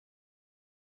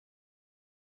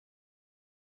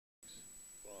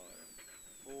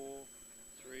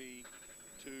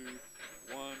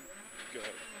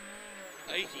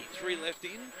80, 3 left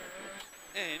in,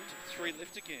 and 3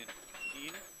 left again.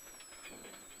 In,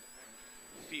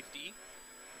 50,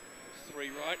 3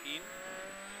 right in,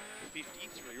 50,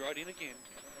 3 right in again.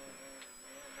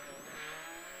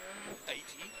 80,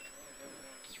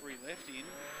 3 left in,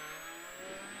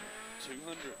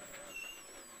 200.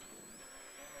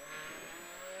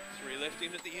 3 left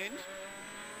in at the end.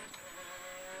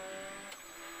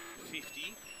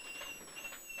 50.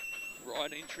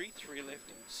 Right entry, 3 left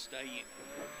in, stay in.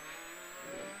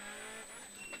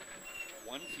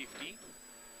 150.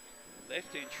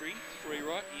 Left entry, 3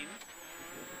 right in.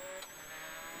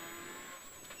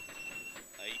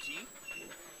 80.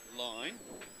 Line.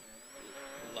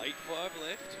 Late 5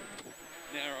 left.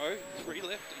 Narrow, 3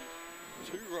 left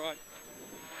in, 2 right.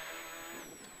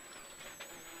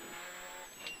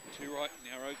 2 right,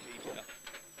 narrow, keep out.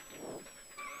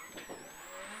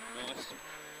 Nice.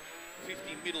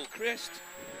 50 middle crest.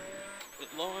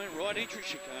 At line, right entry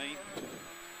chicane.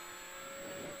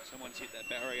 Someone's hit that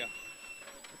barrier.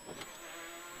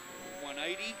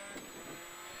 180.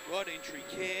 Right entry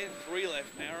care, 3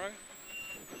 left narrow.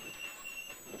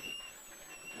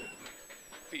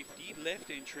 50, left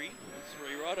entry,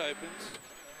 3 right opens.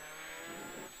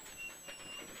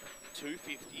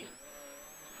 250.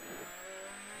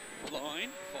 Line,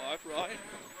 5 right.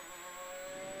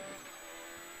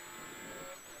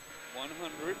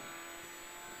 100.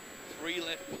 3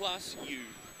 left plus U.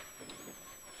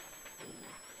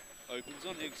 Opens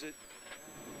on exit.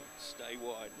 Stay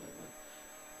wide.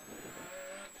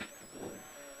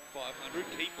 500,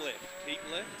 keep left, keep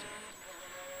left.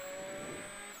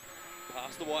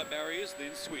 Past the white barriers,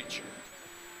 then switch.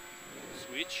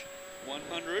 Switch,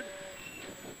 100.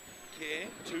 Care,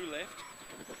 2 left.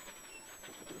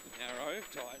 Narrow,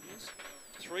 tightens.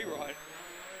 3 right.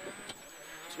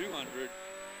 200.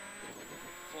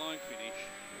 Flying finish.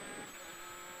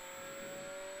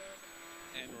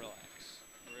 And relax,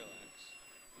 relax.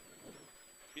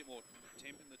 Bit more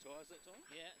temp in the tyres that time?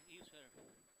 Yeah, use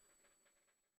better.